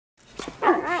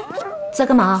在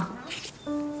干嘛？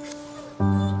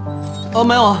哦，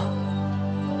没有啊。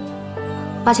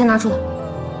把钱拿出来。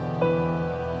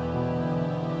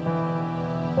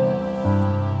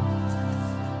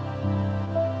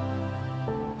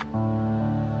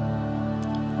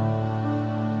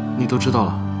你都知道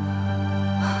了。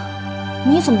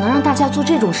你怎么能让大家做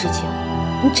这种事情？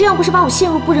你这样不是把我陷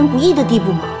入不仁不义的地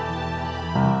步吗？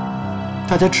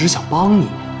大家只是想帮你。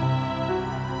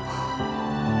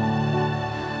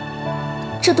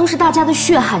这都是大家的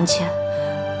血汗钱，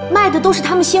卖的都是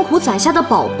他们辛苦攒下的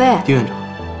宝贝。丁院长，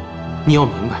你要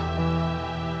明白，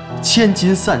千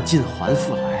金散尽还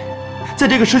复来，在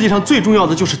这个世界上最重要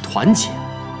的就是团结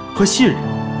和信任。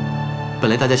本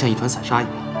来大家像一团散沙一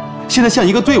样，现在像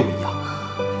一个队伍一样，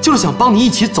就是想帮你一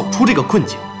起走出这个困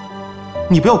境。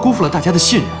你不要辜负了大家的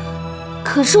信任。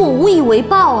可是我无以为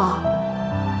报啊！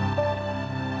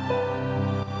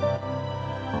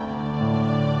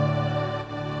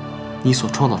你所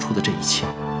创造出的这一切，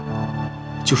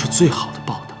就是最好的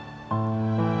报答。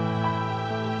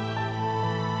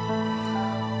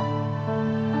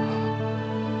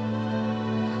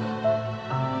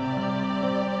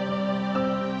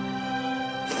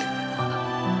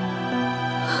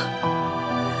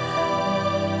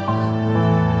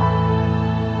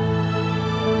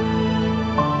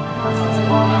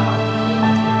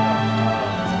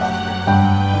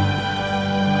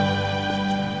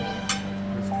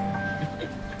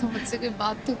मुझसे कोई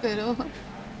बात तो करो।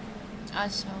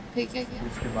 अच्छा फिर क्या किया?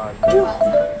 哎呦，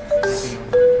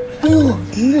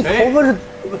你这头发是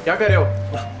क्या कर रहे हो？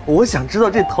 我想知道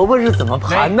这头发是怎么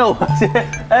盘的，我这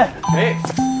哎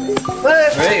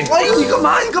你干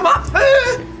嘛？你干嘛？哎，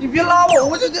你别拉我，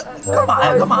我就干嘛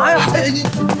呀？干嘛呀？哎，你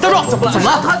大壮怎么了？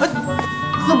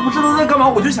他不知道在干嘛，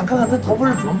我就想看看他头发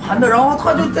是怎么盘的，然后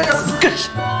他就在这。更是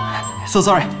 ，so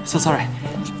sorry，so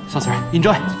sorry，so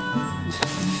sorry，enjoy。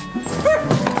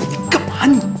干嘛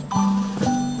你？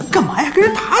干嘛呀？跟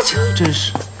人打起来，真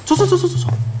是。走。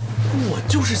我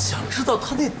就是想知道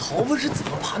他那头发是怎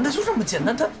么盘的，就这么简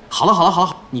单。他好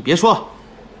了，你别说了。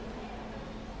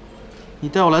你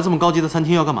带我来这么高级的餐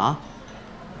厅要干嘛？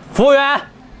服务员，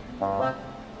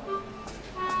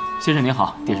先生您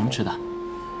好，点什么吃的？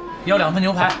要2份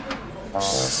牛排，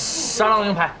沙朗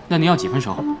牛排。那您要几分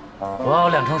熟？我要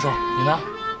2成熟，你呢？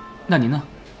那您呢？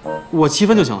我7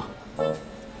分就行了。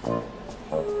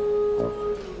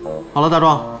好了，大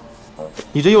壮，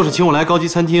你这又是请我来高级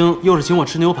餐厅，又是请我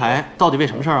吃牛排，到底为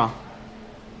什么事儿啊？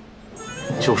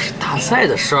就是大赛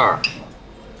的事儿。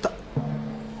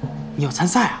你要参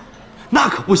赛啊？那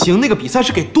可不行，那个比赛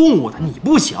是给动物的，你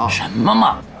不行。什么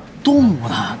嘛，动物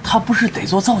呢？它不是得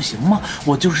做造型吗？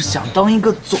我就是想当一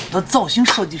个总的造型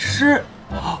设计师。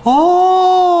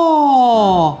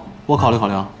哦，我考虑考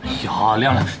虑啊。哎呀，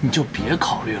亮亮，你就别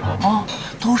考虑了啊，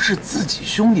都是自己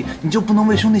兄弟，你就不能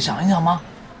为兄弟想一想吗？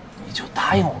你就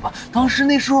答应我吧。当时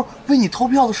那时候为你投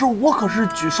票的时候，我可是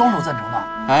举双手赞成的。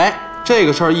哎，这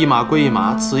个事儿一码归一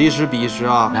码，此一时彼一时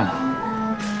啊。亮亮，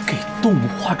给动物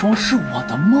化妆是我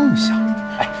的梦想。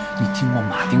哎，你听过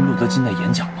马丁路德金的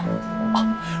演讲吗？啊，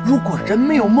如果人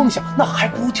没有梦想，那还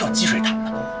不如跳积水潭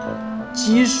呢。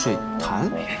积水潭？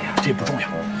哎呀，这不重要。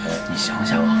你想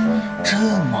想啊，这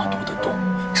么多的动物，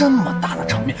这么大的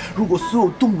场面，如果所有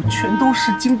动物全都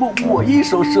是经过我一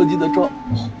手设计的妆，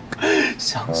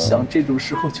想想这种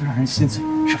时候就让人心碎，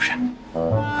是不是？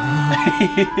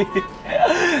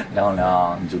亮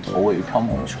亮，你就投我一票嘛，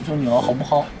我求求你了，好不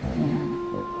好？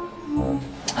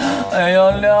哎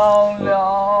呀，亮亮！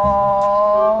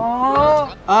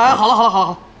哎，好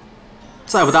了，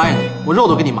再不答应你，我肉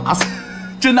都给你麻死。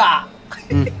真的？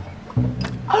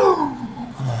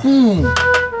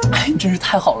哎，你真是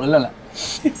太好了，亮亮。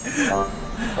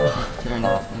这样的，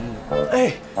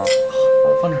哎，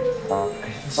放这儿。哎，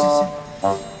行。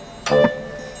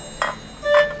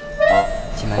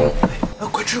尽慢用。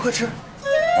快吃。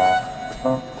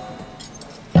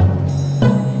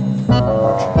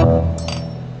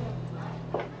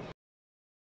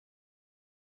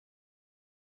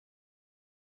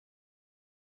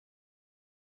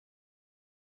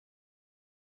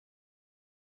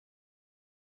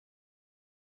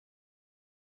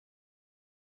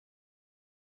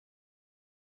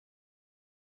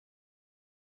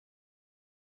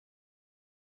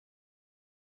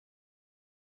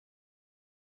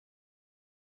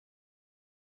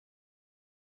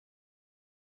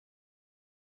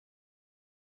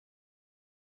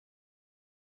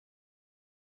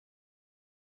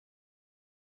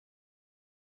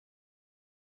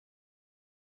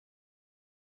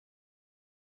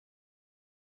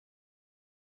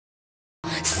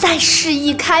赛事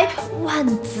一开，万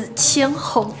紫千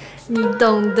红，你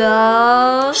懂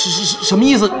的。什么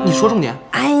意思？你说重点。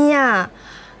哎呀，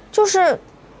就是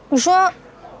你说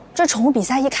这宠物比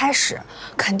赛一开始，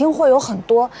肯定会有很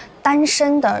多单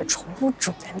身的宠物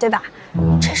主人，对吧？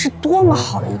这是多么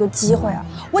好的一个机会啊！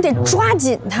我得抓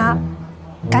紧它，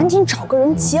赶紧找个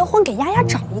人结婚，给丫丫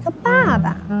找一个爸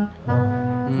爸。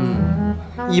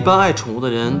一般爱宠物的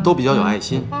人都比较有爱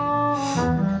心，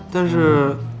但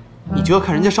是你就要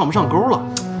看人家上不上钩了。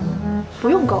不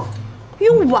用钩，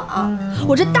用网。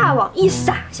我这大网一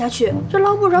撒下去，这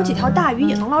捞不着几条大鱼，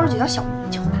也能捞着几条小泥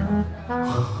鳅吧？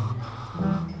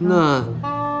那，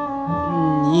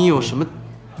你有什么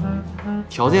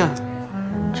条件？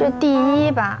这第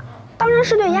一吧，当然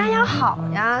是对丫丫好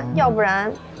呀，要不然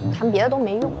谈别的都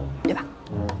没用，对吧？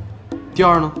第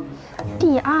二呢？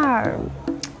第二，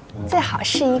最好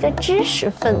是一个知识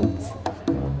分子。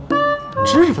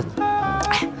知识分子？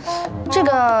哎，这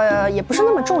个也不是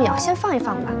那么重要，先放一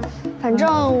放吧。反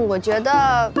正我觉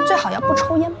得最好要不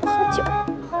抽烟不喝酒。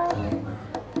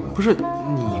不是，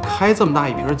你开这么大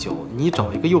一瓶酒，你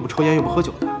找一个又不抽烟又不喝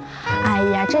酒的？哎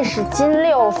呀，这是金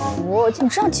六福，你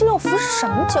知道金六福是什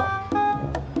么酒？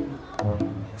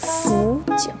福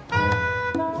酒。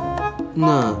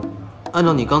那，按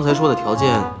照你刚才说的条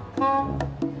件，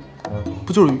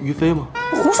不就是于飞吗？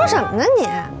胡说什么呢你？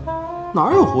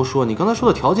哪有胡说？你刚才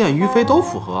说的条件，于飞都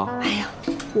符合。哎呀，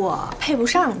我配不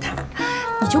上他，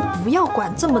你就不要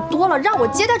管这么多了，让我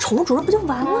接待宠物主人不就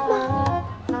完了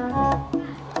吗？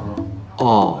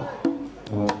哦，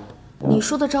你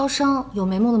说的招商有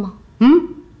眉目了吗？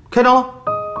开张了。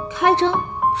开张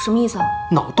什么意思啊？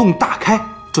脑洞大开，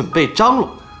准备张罗。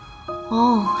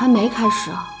哦，还没开始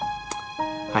啊。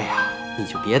哎呀，你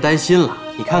就别担心了。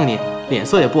你看看你，脸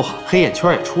色也不好，黑眼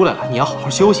圈也出来了，你要好好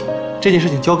休息。这件事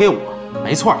情交给我，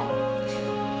没错。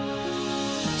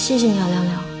谢谢你啊，亮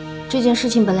亮。这件事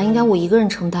情本来应该我一个人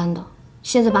承担的，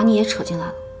现在把你也扯进来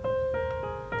了。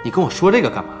你跟我说这个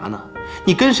干嘛呢？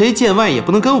你跟谁见外也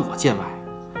不能跟我见外。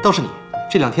倒是你，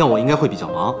这2天我应该会比较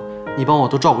忙，你帮我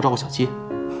多照顾照顾小七。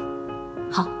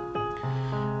好。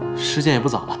时间也不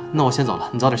早了，那我先走了，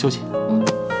你早点休息。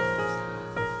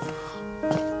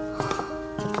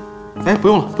哎，不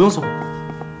用了，不用送。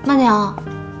慢点啊。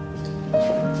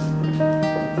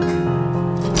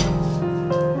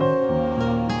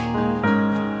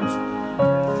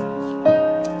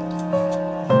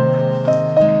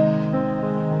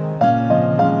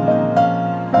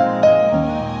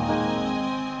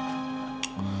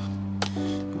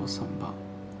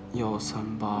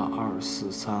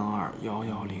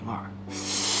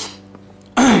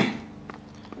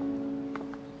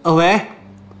喂，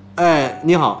哎，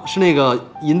你好，是那个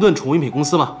银盾宠物用品公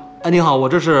司吗？哎，你好，我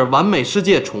这是完美世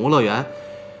界宠物乐园，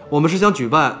我们是想举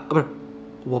办，不是，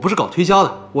我不是搞推销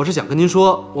的，我是想跟您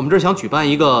说，我们这儿想举办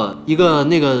一个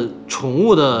那个宠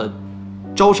物的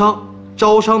招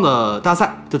商的大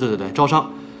赛，对，招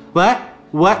商。喂，哎，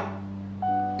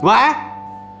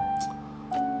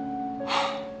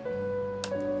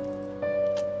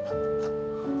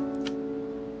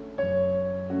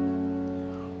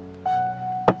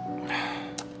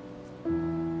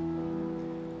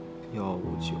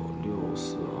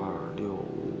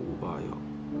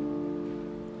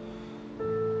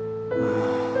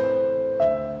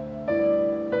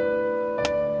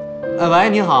喂，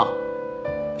您好，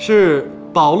是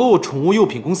宝路宠物用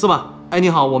品公司吗？哎，你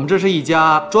好，我们这是一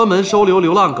家专门收留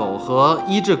流浪狗和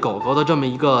医治狗狗的这么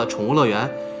一个宠物乐园。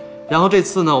然后这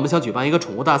次呢，我们想举办一个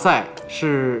宠物大赛，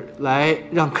是来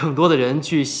让更多的人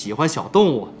去喜欢小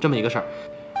动物这么一个事儿。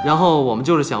然后我们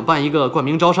就是想办一个冠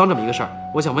名招商这么一个事儿。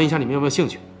我想问一下你们有没有兴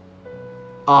趣？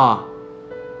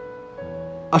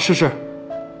是，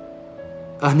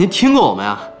您听过我们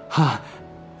呀？哈，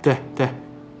对。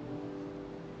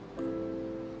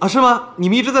是吗？你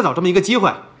们一直在找这么一个机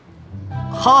会。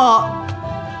好，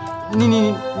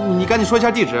你赶紧说一下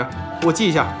地址，我记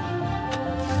一下。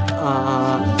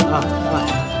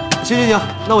行，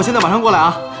那我现在马上过来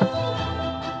啊。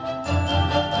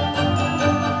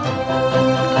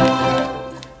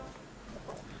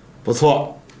不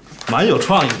错，蛮有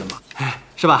创意的嘛。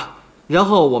是吧？然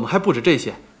后我们还不止这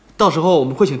些，到时候我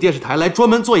们会请电视台来专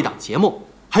门做一档节目，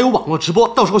还有网络直播，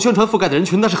到时候宣传覆盖的人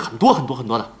群那是很多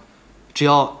的。只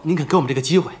要您肯给我们这个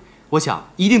机会，我想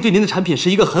一定对您的产品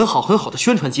是一个很好的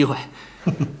宣传机会。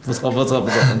不错，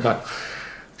很快。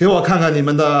给我看看你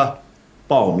们的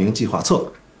报名计划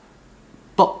册。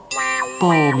报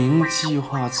名计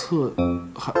划册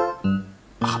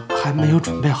还没有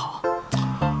准备好。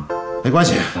没关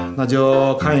系，那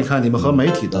就看一看你们和媒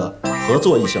体的合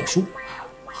作意向书。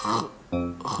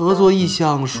合作意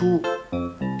向书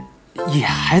也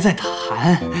还在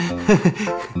谈。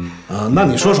那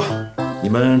你说说，你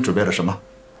们准备了什么？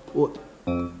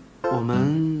我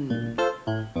们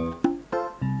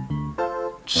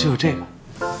只有这个。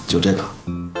就这个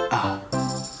啊？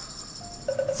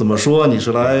怎么说你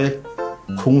是来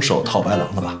空手套白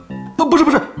狼的吧？不是，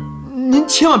您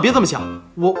千万别这么想。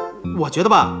我觉得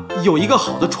吧，有一个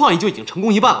好的创意就已经成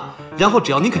功一半了。然后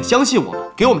只要您肯相信我们，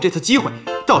给我们这次机会，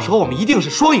到时候我们一定是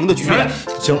双赢的局面。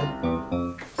行了，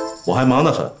我还忙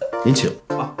得很，您请。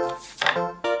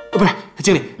不是，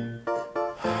经理。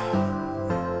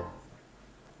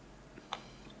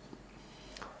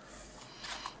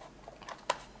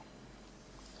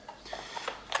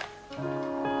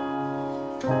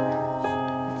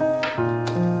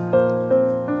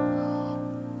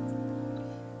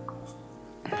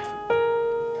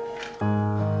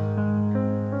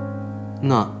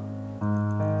那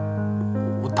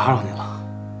我打扰您了。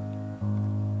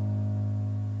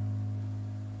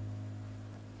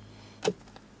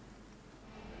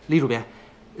李主编，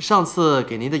上次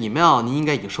给您的饮料您应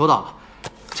该已经收到了，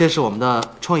这是我们的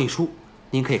创意书，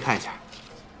您可以看一下。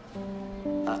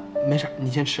没事，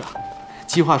您先吃啊。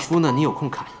计划书呢，您有空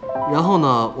看。然后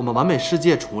呢，我们完美世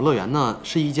界宠物乐园呢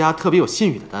是一家特别有信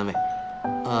誉的单位，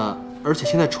而且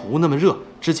现在宠物那么热，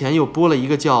之前又播了一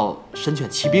个叫《神犬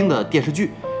奇兵》的电视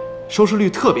剧，收视率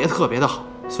特别的好，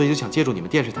所以就想借助你们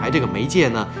电视台这个媒介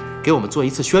呢，给我们做一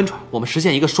次宣传，我们实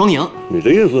现一个双赢。你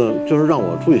的意思就是让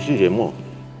我出去吸节目？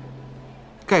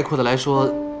概括的来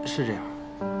说是这样。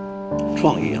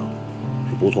创意啊，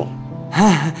是不错，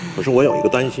可是我有一个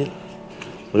担心，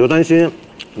我就担心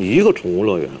你一个宠物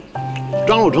乐园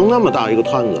张罗成那么大一个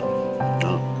摊子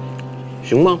啊，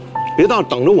行吗？别到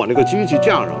等着我那个机器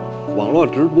架上了，网络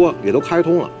直播也都开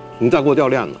通了，你再给我掉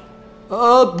链子。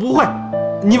不会，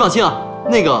你放心啊。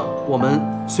那个我们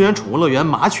虽然宠物乐园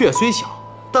麻雀虽小，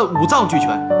但五脏俱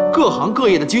全，各行各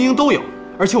业的精英都有，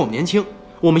而且我们年轻，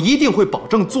我们一定会保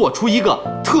证做出一个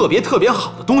特别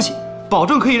好的东西，保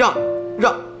证可以让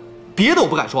别的我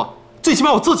不敢说，最起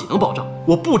码我自己能保证，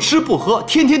我不吃不喝，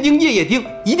天天盯夜夜盯，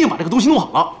一定把这个东西弄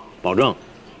好了。保证？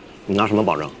你拿什么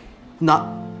保证？拿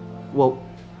我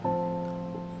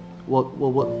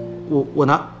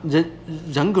拿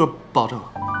人格保证。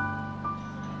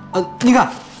你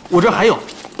看我这还有。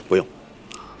不用。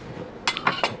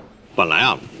本来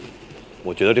啊，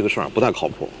我觉得这个事儿不太靠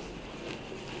谱，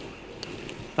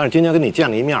但是今天跟你见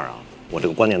了一面啊，我这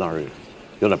个观念倒是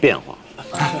有点变化。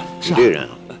你这个人啊，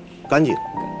干净，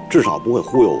至少不会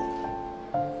忽悠我。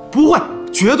不会，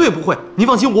绝对不会。您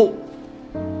放心，我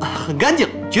很干净，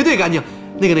绝对干净。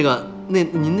那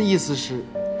您的意思是，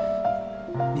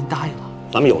您答应了？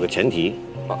咱们有个前提，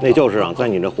那就是啊，在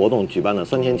你这活动举办的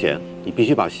3天前，你必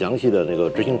须把详细的那个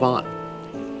执行方案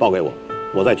报给我，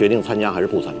我再决定参加还是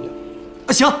不参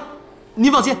加。行，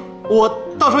您放心，我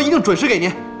到时候一定准时给您。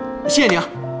谢谢您啊，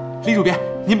李主编，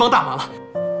您帮大忙了。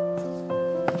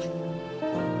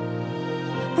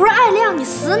不是爱亮，你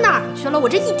死哪儿去了？我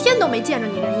这一天都没见着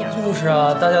你人影。就是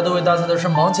啊，大家都为大赛的事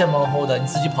忙前忙后的，你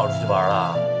自己跑出去玩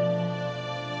了。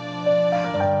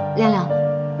亮亮，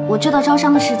我知道招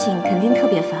商的事情肯定特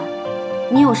别烦，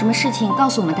你有什么事情告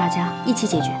诉我们大家，一起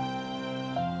解决。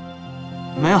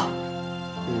没有，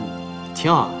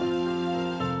挺好的。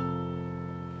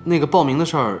那个报名的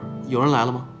事儿，有人来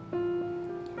了吗？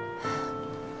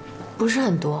不是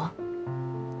很多。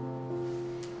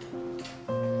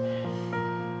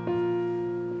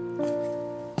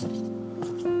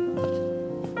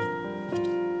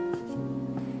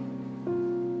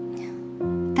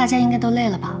大家应该都累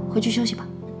了吧，回去休息吧。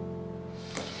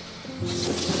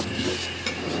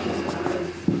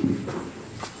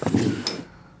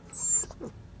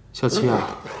小七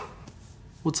啊，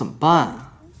我怎么办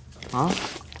啊？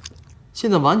现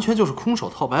在完全就是空手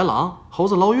套白狼，猴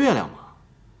子捞月亮嘛。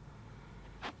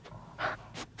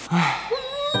唉。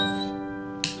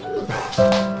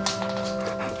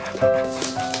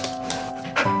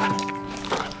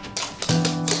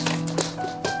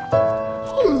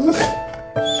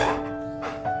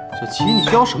小七，你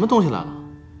叼什么东西来了？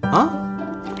啊？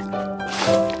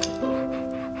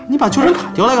你把救生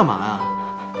卡叼来干嘛呀？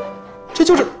这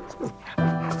就是。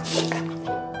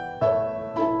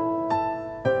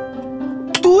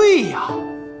对呀，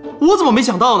我怎么没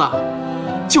想到呢？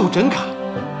就诊卡，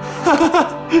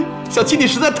小七你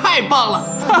实在太棒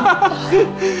了！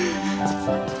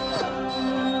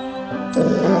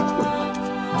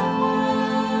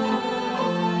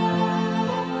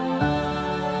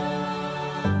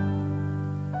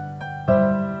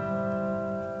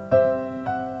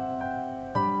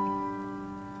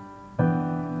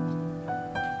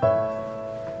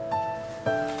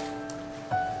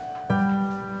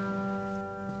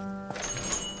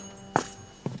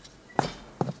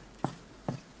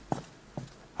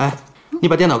你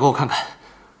把电脑给我看看。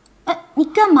哎，你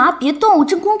干嘛？别动，我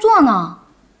正工作呢。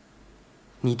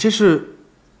你这是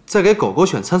在给狗狗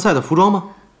选参赛的服装吗？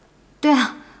对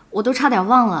啊，我都差点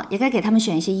忘了，也该给他们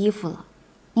选一些衣服了。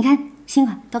你看新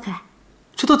款多可爱。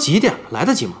这都几点了，来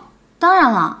得及吗？当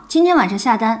然了，今天晚上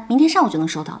下单，明天上午就能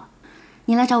收到了。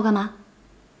你来找我干嘛？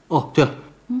哦，对了，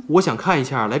我想看一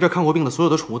下来这儿看过病的所有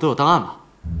的宠物都有档案吗？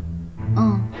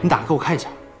你打开给我看一下。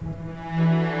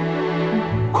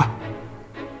快。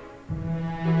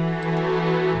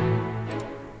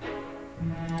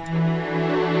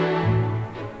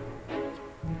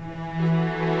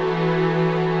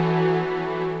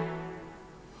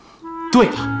对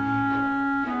了，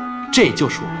这就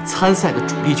是我们参赛的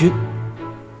主力军。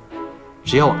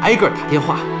只要我挨个打电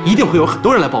话，一定会有很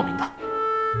多人来报名的。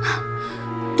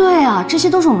对啊，这些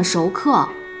都是我们熟客，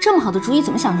这么好的主意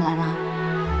怎么想出来的？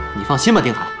你放心吧，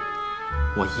丁涵，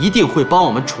我一定会帮我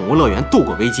们宠物乐园度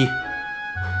过危机。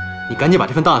你赶紧把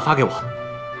这份档案发给我，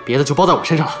别的就包在我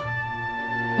身上了。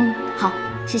好，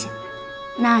谢谢。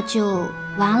那就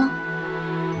晚安了。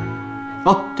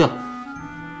哦，对了，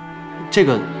这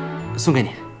个送给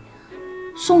你。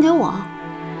送给我？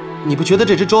你不觉得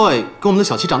这只 Joy 跟我们的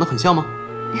小七长得很像吗？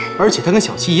而且它跟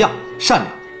小七一样，善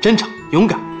良、真诚、勇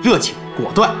敢、热情、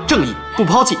果断、正义，不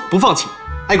抛弃、不放弃，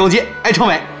爱逛街、爱臭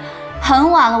美。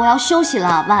很晚了，我要休息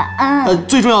了，晚安。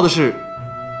最重要的是，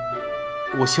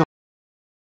我希望。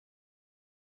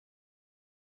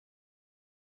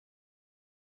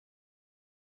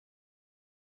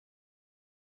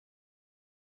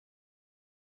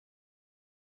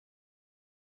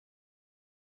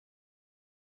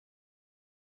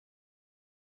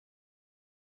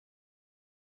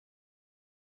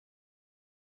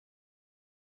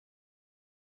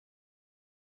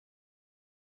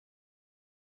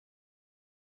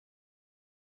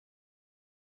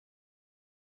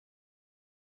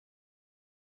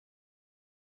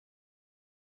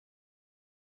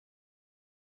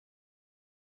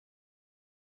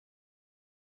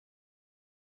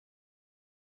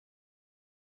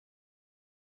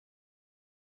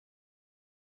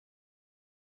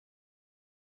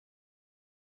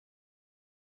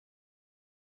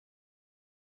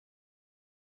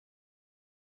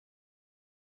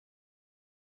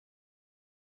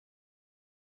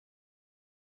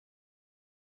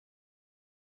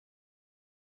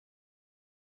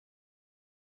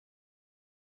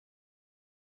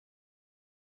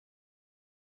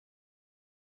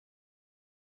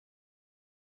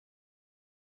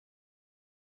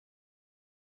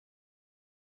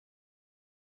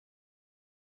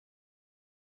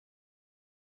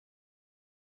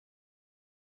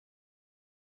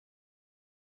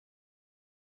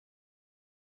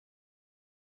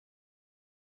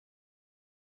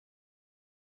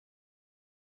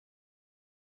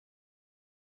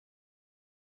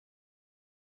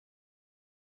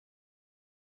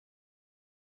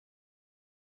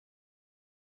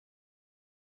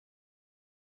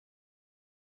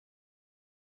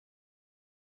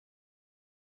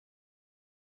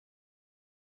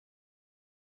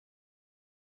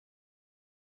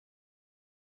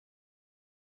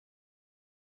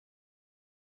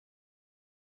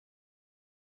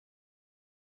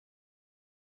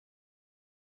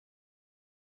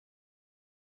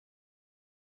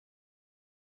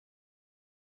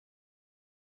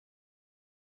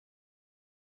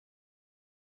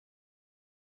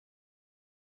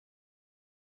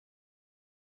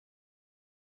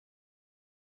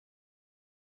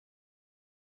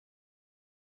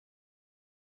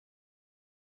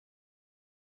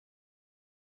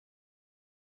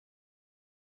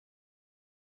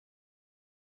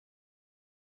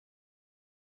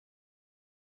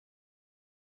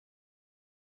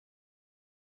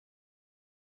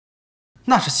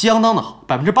那是相当的好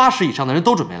，80%以上的人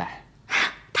都准备来。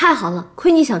太好了，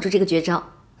亏你想出这个绝招。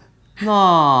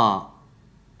那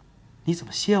你怎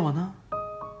么谢我呢？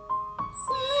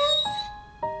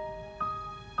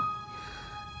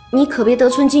你可别得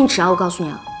寸进尺啊！我告诉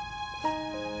你啊。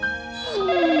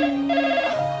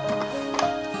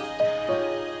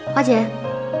花姐，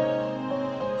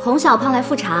洪小胖来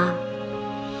复查。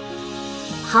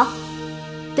好，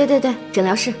对，诊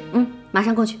疗室，马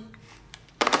上过去。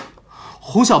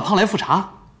洪小胖来复查？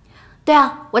对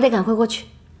啊，我得赶快过去。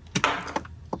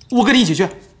我跟你一起去。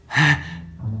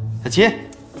小齐，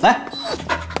来。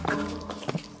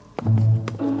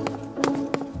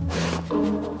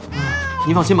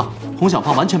你放心吧，洪小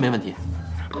胖完全没问题。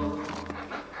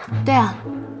对啊，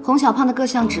洪小胖的各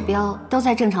项指标都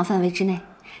在正常范围之内。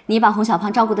你把洪小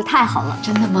胖照顾得太好了。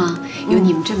真的吗？有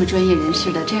你们这么专业人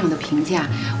士的这样的评价，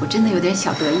我真的有点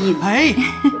小得意呢。哎，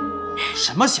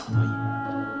什么小得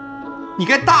意？你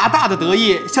该大大的得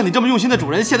意。像你这么用心的主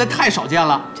人，现在太少见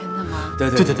了。真的吗？对。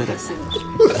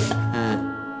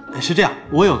是这样，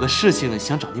我有个事情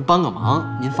想找您帮个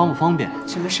忙，您方不方便？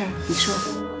什么事儿？你说。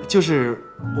就是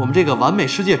我们这个完美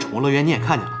世界宠物乐园，你也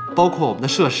看见了，包括我们的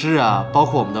设施啊，包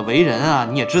括我们的为人啊，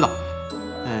你也知道。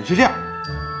是这样，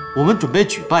我们准备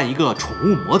举办一个宠物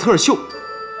模特秀，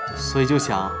所以就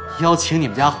想邀请你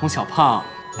们家洪小胖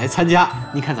来参加，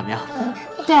你看怎么样？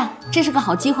对啊，这是个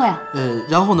好机会啊。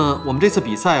然后呢，我们这次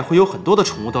比赛会有很多的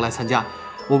宠物都来参加，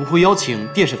我们会邀请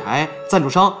电视台、赞助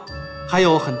商，还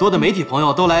有很多的媒体朋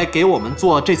友都来给我们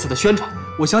做这次的宣传。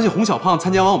我相信洪小胖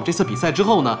参加完我们这次比赛之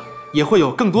后呢，也会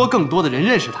有更多的人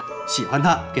认识他，喜欢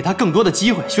他，给他更多的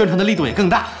机会，宣传的力度也更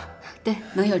大。对，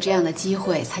能有这样的机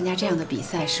会参加这样的比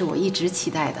赛，是我一直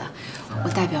期待的。我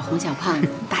代表洪小胖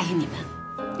答应你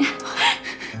们。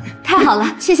太好了，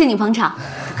谢谢你捧场。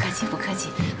不客气。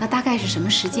那大概是什么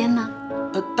时间呢？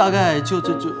大概就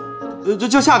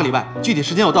下个礼拜，具体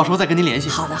时间我到时候再跟您联系。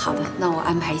好的，那我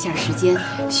安排一下时间。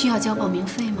需要交报名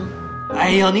费吗？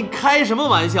哎呀，您开什么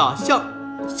玩笑？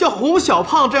像洪小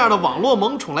胖这样的网络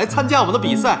萌宠来参加我们的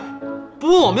比赛，不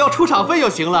问我们要出场费就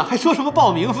行了，还说什么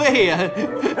报名费呀？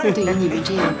对于你们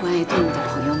这样关爱动物的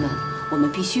朋友们，我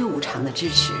们必须无偿的支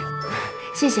持。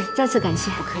谢谢，再次感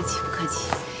谢。不客气。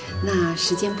那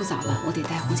时间不早了，我得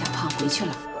带洪小胖回去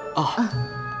了。好。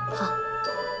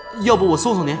要不我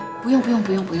送送您？不用，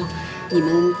你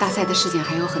们大赛的事情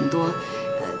还有很多，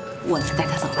我带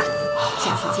他走了。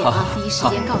下次见啊，第一时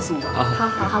间告诉我。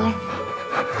好嘞。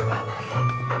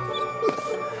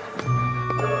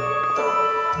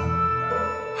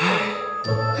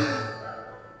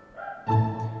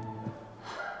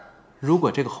如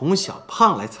果这个洪小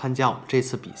胖来参加我们这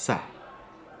次比赛，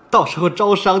到时候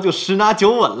招商就10拿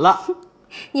9稳了。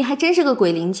你还真是个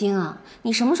鬼灵精啊！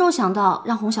你什么时候想到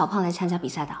让洪小胖来参加比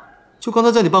赛的？就刚才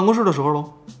在你办公室的时候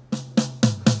喽。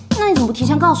那你怎么不提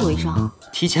前告诉我一声？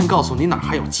提前告诉你哪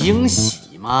还有惊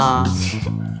喜吗？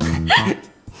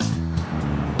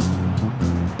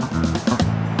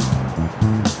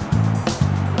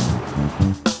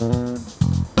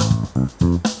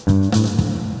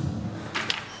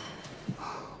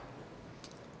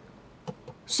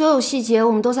所有细节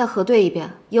我们都再核对一遍，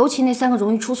尤其那3个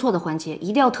容易出错的环节，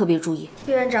一定要特别注意。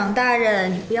院长大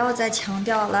人，你不要再强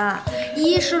调了。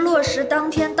1是落实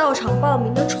当天到场报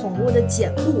名的宠物的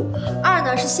简录，2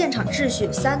呢是现场秩序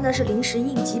，3呢是临时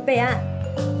应急备案。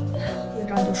院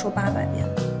长你就说800遍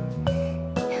了。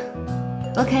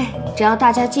OK， 只要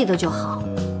大家记得就好。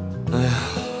哎呀，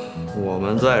我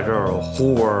们在这儿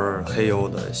呼儿嘿呦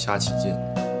的瞎起劲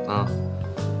啊！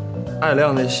爱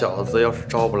亮那小子要是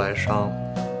招不来商，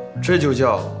这就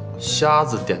叫瞎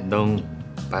子点灯，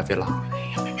白费蜡。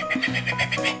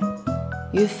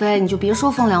于飞，你就别说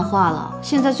风凉话了。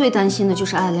现在最担心的就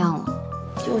是爱亮了。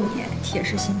就你铁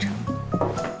石心肠。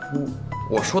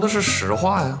我说的是实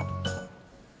话呀。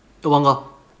王哥，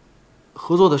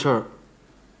合作的事儿。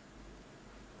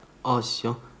哦，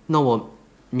行，那我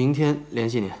明天联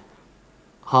系你。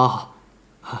好，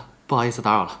不好意思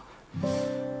打扰了。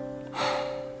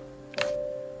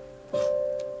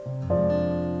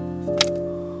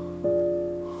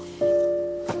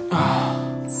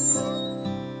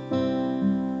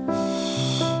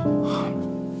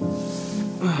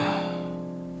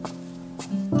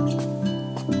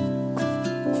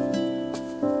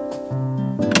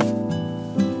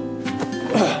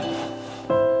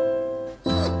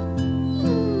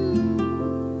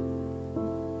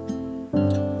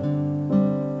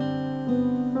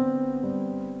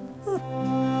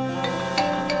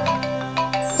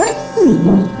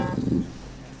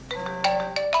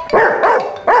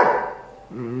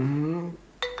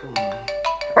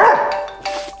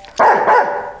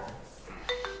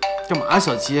干嘛呀，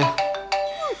小鸡？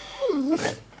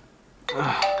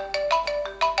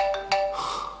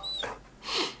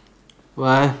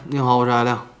喂，你好，我是爱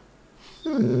亮。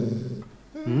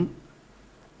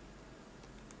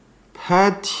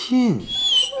Petin，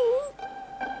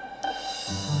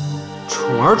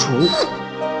 宠儿宠物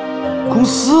公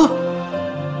司。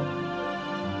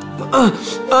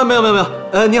没有，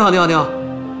你好，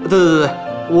对，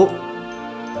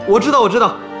我知道，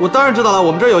我当然知道了。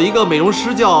我们这儿有一个美容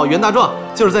师叫袁大壮，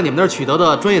就是在你们那儿取得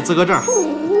的专业资格证。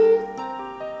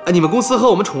你们公司和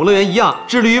我们宠物乐园一样，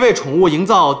致力于为宠物营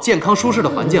造健康舒适的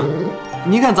环境。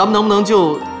您看咱们能不能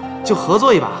就合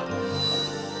作一把？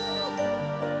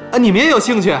你们也有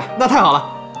兴趣？那太好了。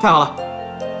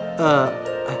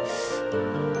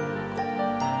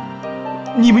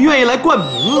你们愿意来冠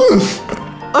名？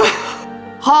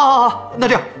好，那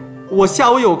这样，我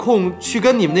下午有空去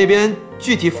跟你们那边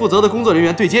具体负责的工作人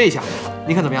员对接一下，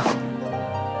您看怎么样？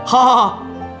好，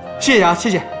谢谢啊，谢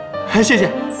谢，谢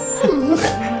谢。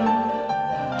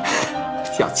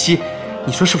小七，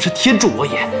你说是不是天助我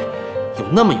也？有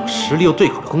那么有实力又对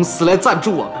口的公司来赞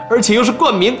助我们，而且又是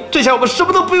冠名，这下我们什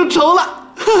么都不用愁了。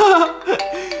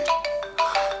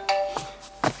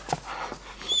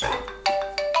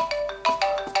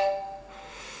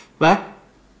喂，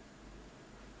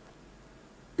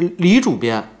李主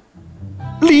编，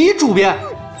李主编，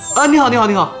啊，你好，你好，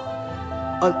你好，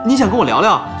你想跟我聊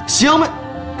聊？行，没，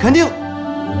肯定，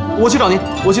我去找您，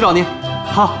我去找您。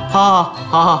好，好，好，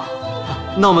好，好，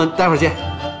那我们待会儿见。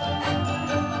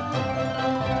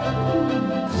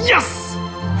Yes！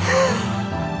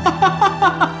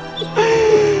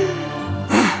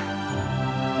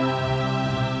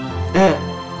 哎，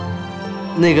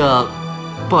那个，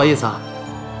不好意思啊。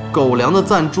狗粮的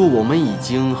赞助我们已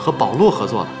经和宝路合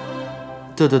作了，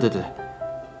对，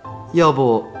要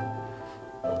不，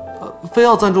非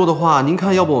要赞助的话，您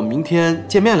看要不我们明天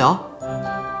见面聊，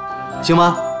行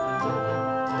吗？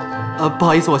不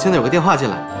好意思，我现在有个电话进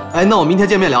来，哎，那我明天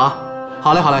见面聊啊。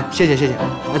好嘞，好嘞，谢谢，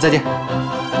哎，再见。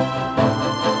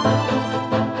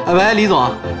哎，喂，李总，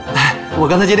哎，我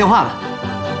刚才接电话呢。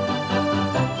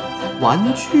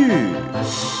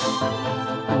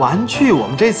玩具，我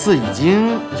们这次已经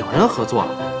有人合作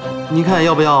了，您看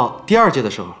要不要第2届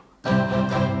的时候？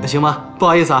行吗？不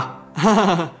好意思啊，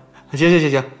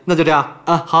行，那就这样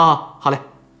啊，好嘞。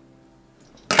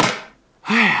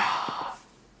哎呀，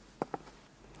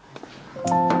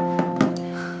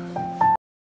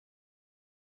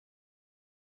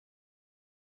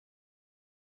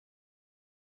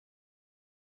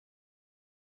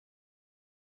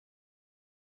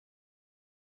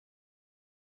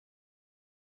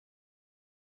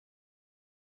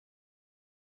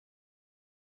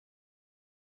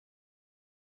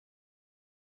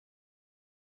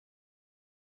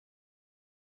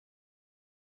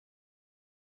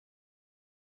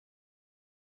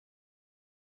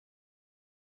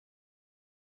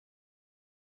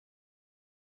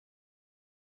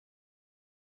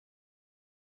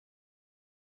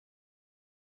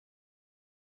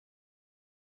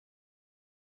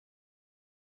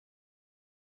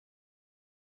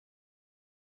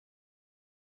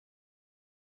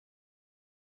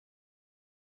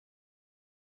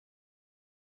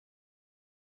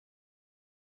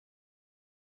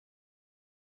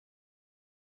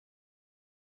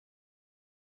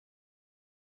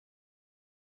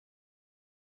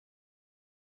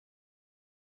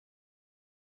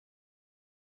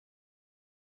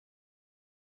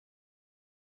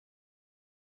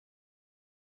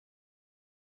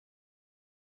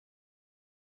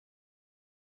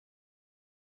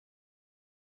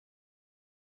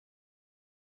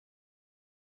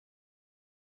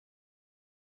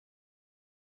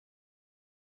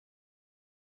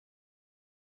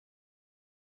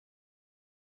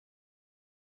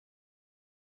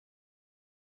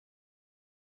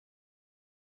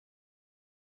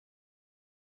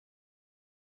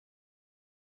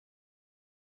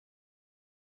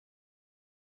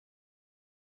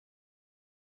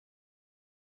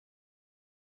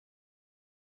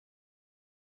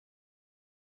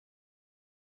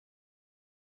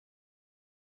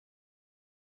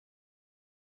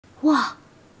哇，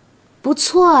不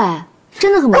错哎，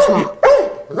真的很不错。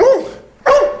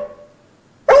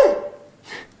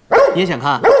你也想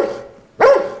看？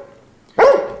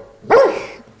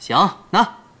行，拿。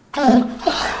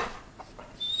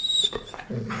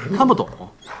看不懂。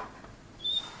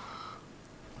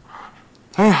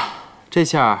哎呀，这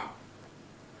下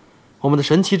我们的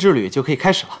神奇之旅就可以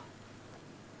开始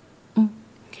了。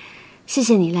谢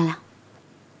谢你，亮亮。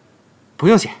不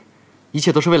用谢，一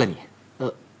切都是为了你。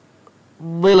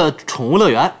为了宠物乐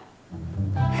园。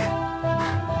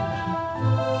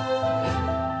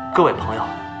各位朋友，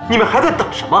你们还在等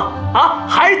什么啊？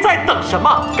还在等什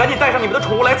么？赶紧带上你们的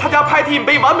宠物来参加拍体饮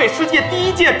杯完美世界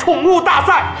第1届宠物大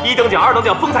赛，1等奖、2等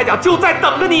奖、风采奖就在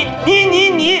等着你！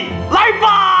你来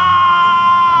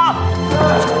吧！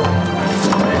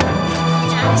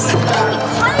行，你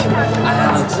快点！哎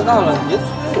呀，知道了，你别催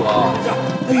我。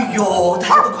哎呦，大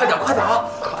家都快点啊！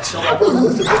把小宝贝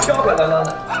准备漂漂亮亮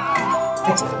的。把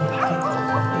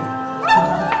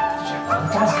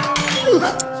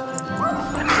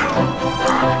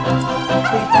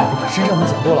身上的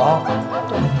剪过了啊！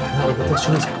我再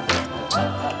修一下。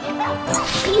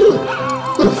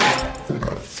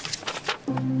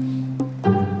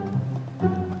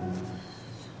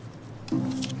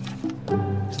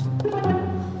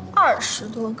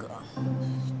20多个，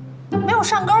没有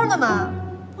上钩的吗？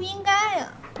不应该呀。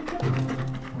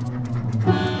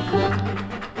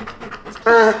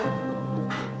哎，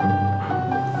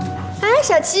哎，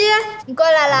小七，你过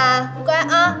来啦，乖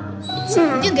啊，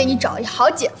一定给你找一好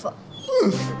姐夫。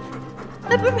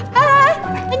哎，不是，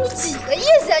哎，你几个意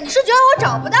思呀？你是觉得我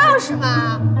找不到是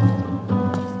吗？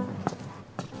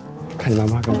看你妈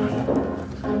妈干嘛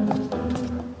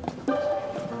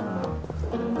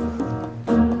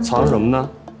呢？藏什么呢？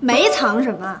没藏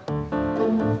什么。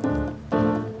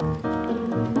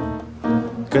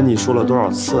跟你说了多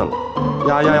少次了，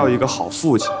丫丫要一个好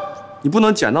父亲，你不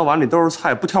能捡到碗里都是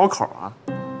菜不挑口啊！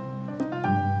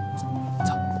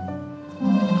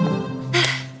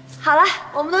好了，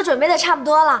我们都准备的差不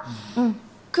多了。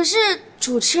可是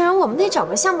主持人我们得找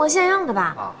个像模像样的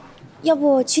吧？要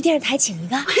不去电视台请一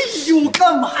个？哎呦，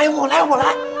干嘛呀？我来，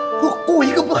我雇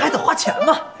一个不还得花钱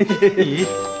吗？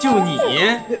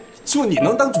就你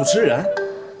能当主持人？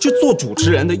这做主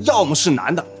持人的要么是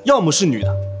男的，要么是女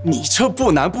的。你这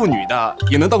不男不女的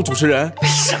也能当主持人？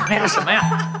什么呀？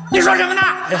你说什么呢？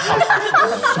哎，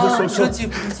好，说，不生气。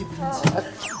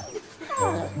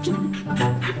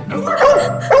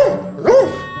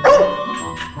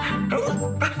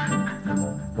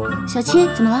小七，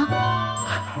怎么了？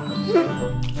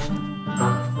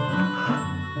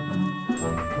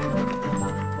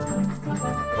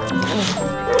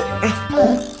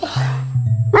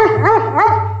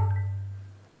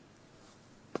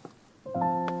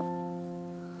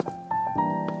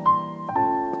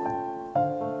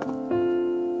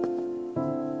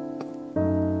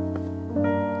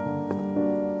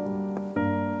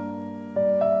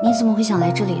你怎么会想来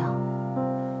这里啊？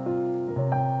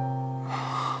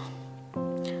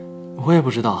我也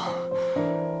不知道，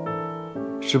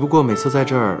只不过每次在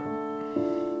这儿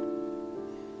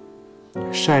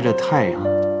晒着太阳，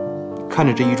看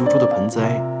着这一株株的盆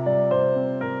栽，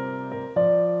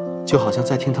就好像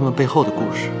在听他们背后的故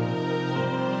事，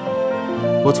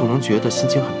我总能觉得心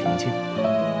情很平静。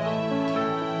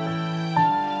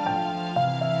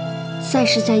赛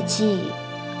事在即，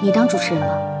你当主持人吧。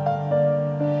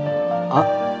啊，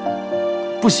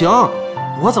不行，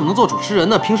我怎么能做主持人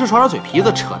呢？平时耍耍嘴皮子、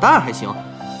扯淡还行，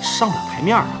上不了台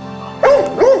面啊。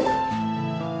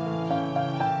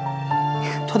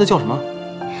他在叫什么？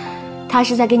他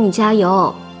是在给你加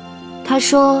油。他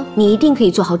说你一定可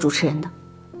以做好主持人的。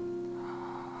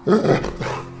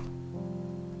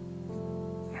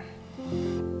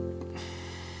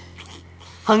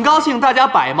很高兴大家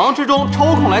百忙之中抽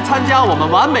空来参加我们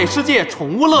完美世界宠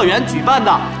物乐园举办的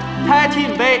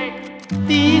Pet 杯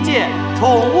第1届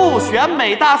宠物选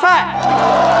美大赛。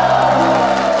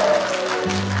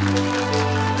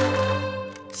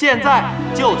现在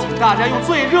就请大家用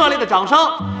最热烈的掌声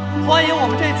欢迎我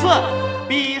们这次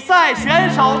比赛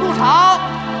选手入场。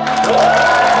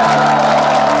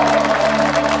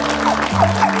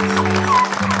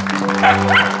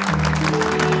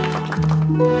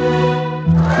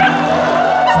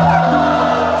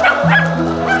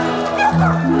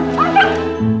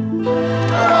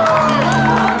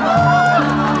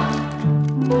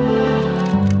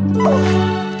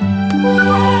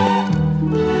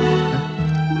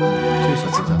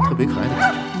特别可爱的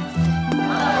感觉。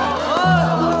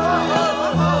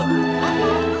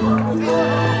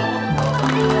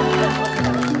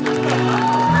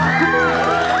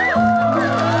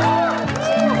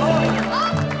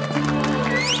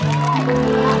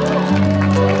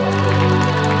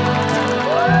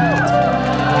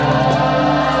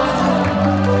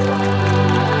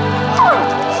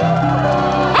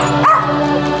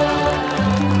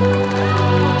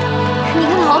你看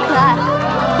它好可爱。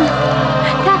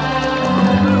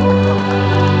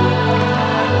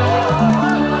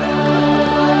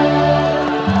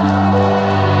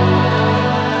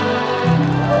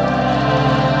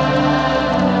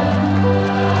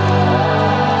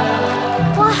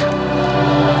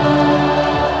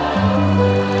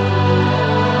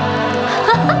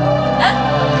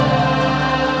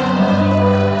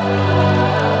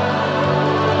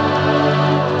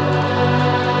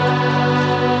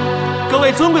各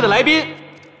位尊贵的来宾，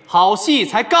好戏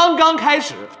才刚刚开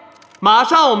始，马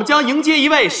上我们将迎接一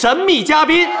位神秘嘉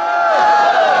宾。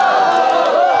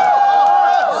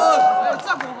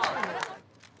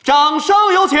掌声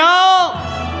有请！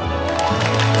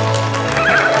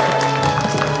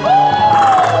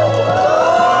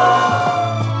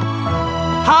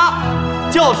他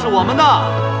就是我们的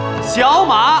小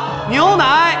马牛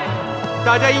奶。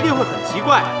大家一定会很奇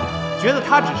怪，觉得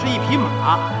它只是一匹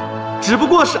马，只不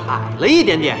过是矮了一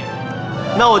点点。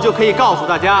那我就可以告诉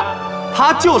大家，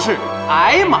它就是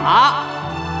矮马。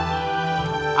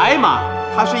矮马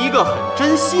它是一个很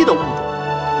珍稀的物种，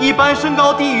一般身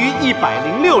高低于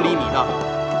106厘米的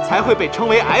才会被称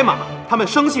为矮马。它们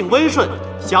生性温顺，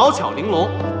小巧玲珑，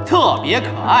特别可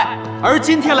爱。而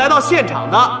今天来到现场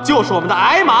的就是我们的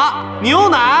矮马牛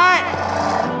奶。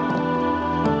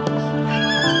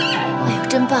哎呦，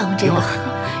真棒，这个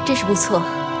真是不错。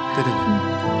对，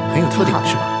很有特点，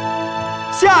是吧？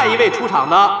下一位出场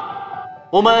的，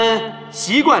我们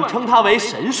习惯称他为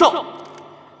神兽，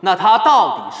那他到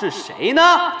底是谁呢？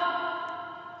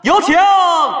有请。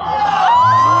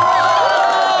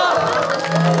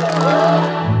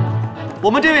我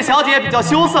们这位小姐比较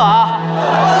羞涩啊。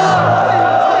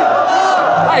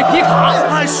艾皮卡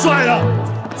太帅了，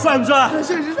帅不帅？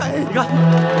帅，你看。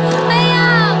哎呀，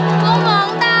萌萌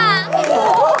的！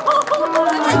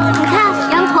你看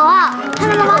羊驼啊，看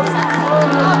到了吗？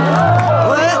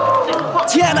喂，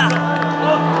亲爱的，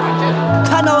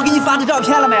看到我给你发的照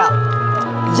片了没有？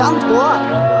羊驼。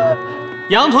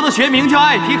羊驼的学名叫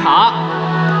艾皮卡，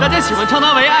大家喜欢称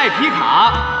它为艾皮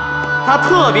卡。它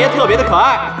特别的可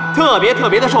爱，特别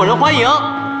的受人欢迎。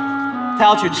它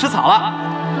要去吃草了。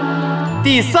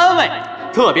第3位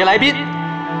特别来宾，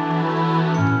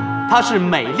她是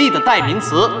美丽的代名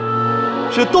词，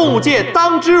是动物界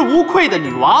当之无愧的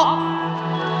女王。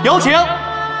有请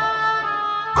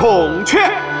孔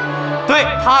雀。对，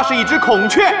它是一只孔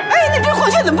雀。哎，那只孔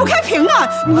雀怎么不开屏啊？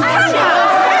你们看看。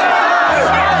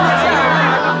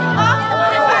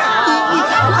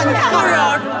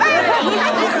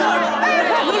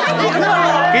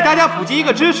给大家普及一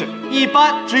个知识，一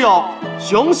般只有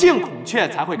雄性孔雀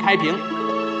才会开屏。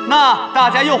那大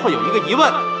家又会有一个疑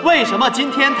问，为什么今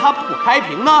天它不开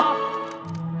屏呢？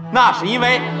那是因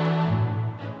为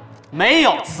没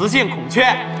有雌性孔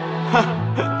雀。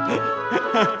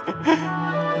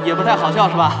也不太好笑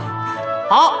是吧？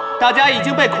好，大家已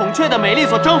经被孔雀的美丽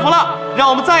所征服了，让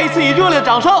我们再一次以热烈的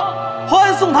掌声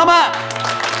欢送他们。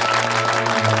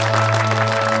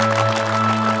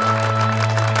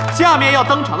下面要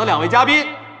登场的2位嘉宾，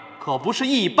可不是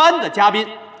一般的嘉宾，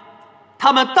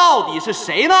他们到底是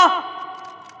谁呢？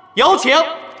有请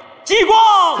激光。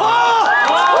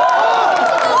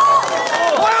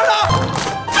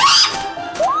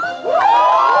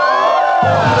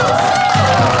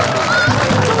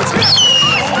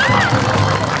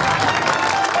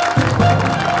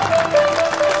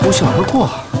不想而过。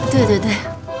对，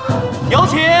有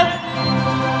请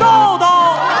豆豆。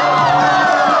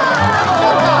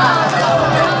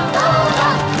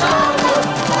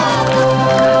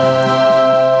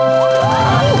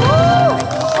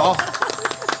好。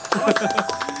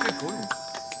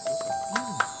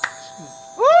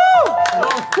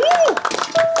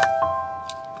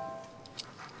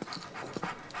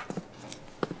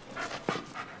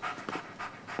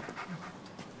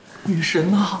女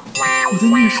神啊，我的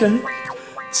女神，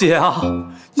姐啊，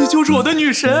你就是我的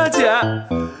女神啊，姐！哎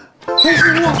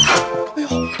呦，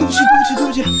对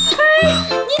不起。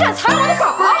你敢踩我的狗？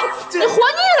你活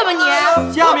腻了吧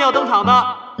你？下面要登场的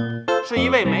是一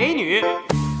位美女，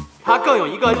她更有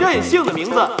一个任性的名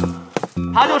字，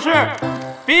她就是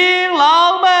槟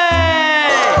榔妹。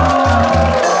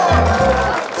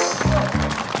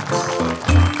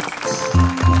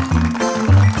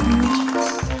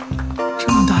这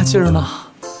么大劲儿呢？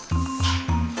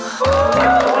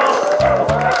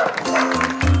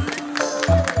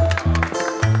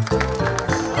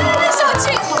小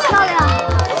裙子漂亮。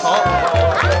好。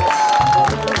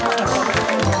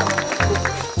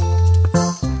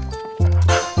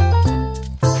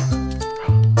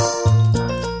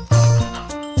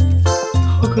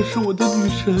她可是我的女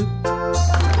神。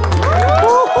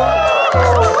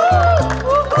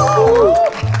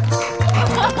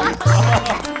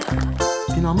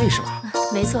槟榔妹是吧？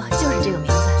没错，就是这个名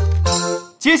字。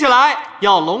接下来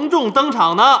要隆重登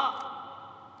场的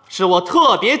是我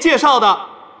特别介绍的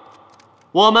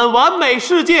我们完美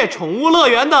世界宠物乐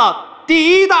园的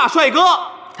第1大帅哥，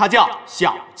他叫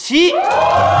小七。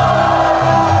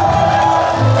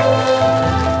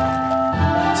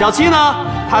小七呢，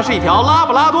它是一条拉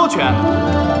布拉多犬，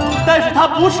但是它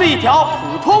不是一条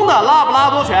普通的拉布拉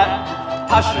多犬，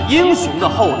它是英雄的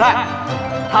后代，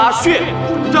它血统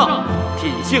纯正，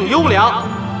品性优良，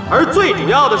而最主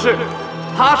要的是，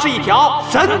它是一条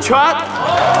神犬。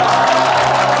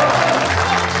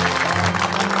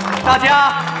大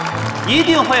家一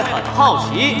定会很好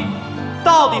奇，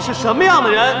到底是什么样的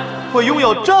人会拥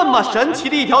有这么神奇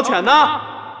的一条犬呢？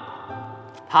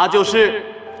它就是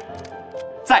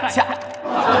在下。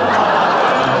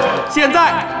现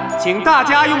在，请大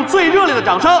家用最热烈的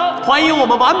掌声欢迎我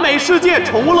们完美世界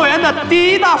宠物乐园的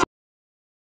第1大帅。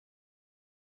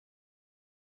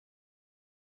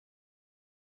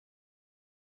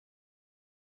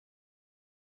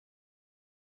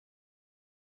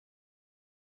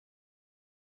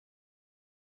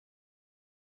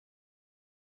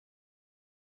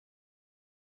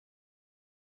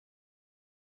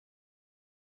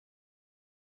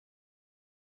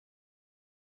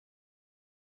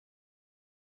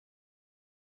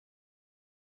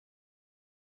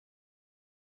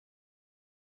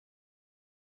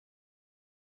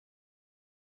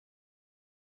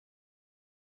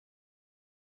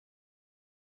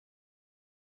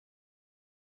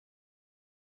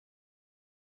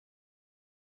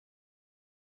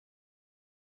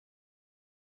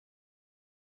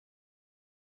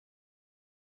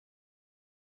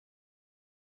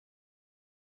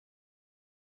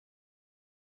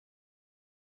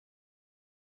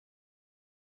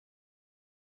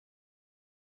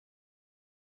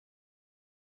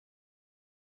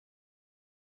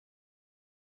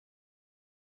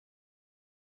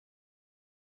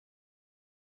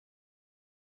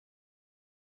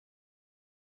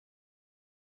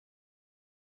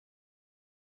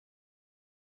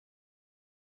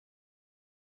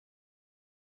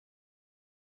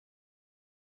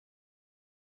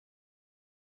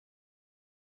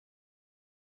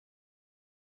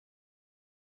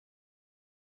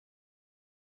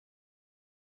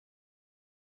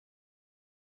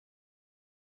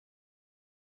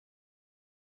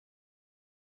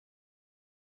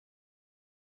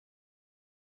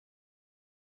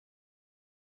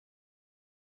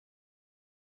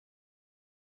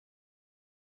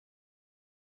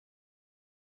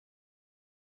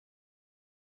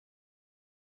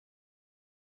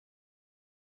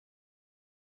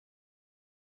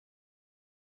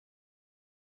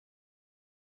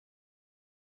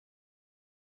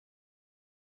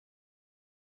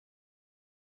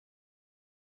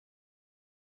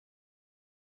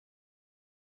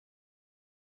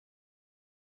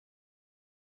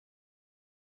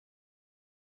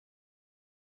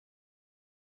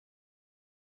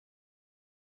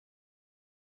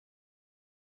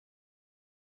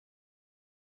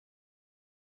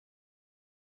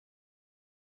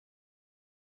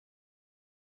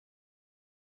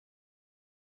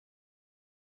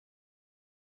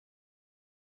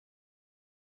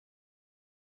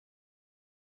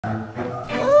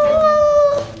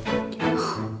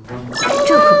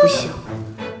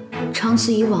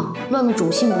似以往乱了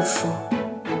种姓不说，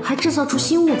还制造出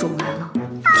新物种来了。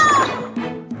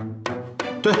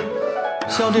对，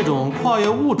像这种跨越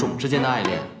物种之间的爱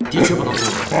恋，的确不能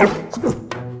纵容。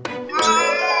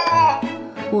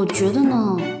我觉得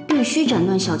呢，必须斩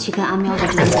断小七跟阿喵的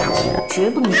这种感情，绝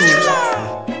不能纵容下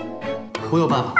去。我有办法。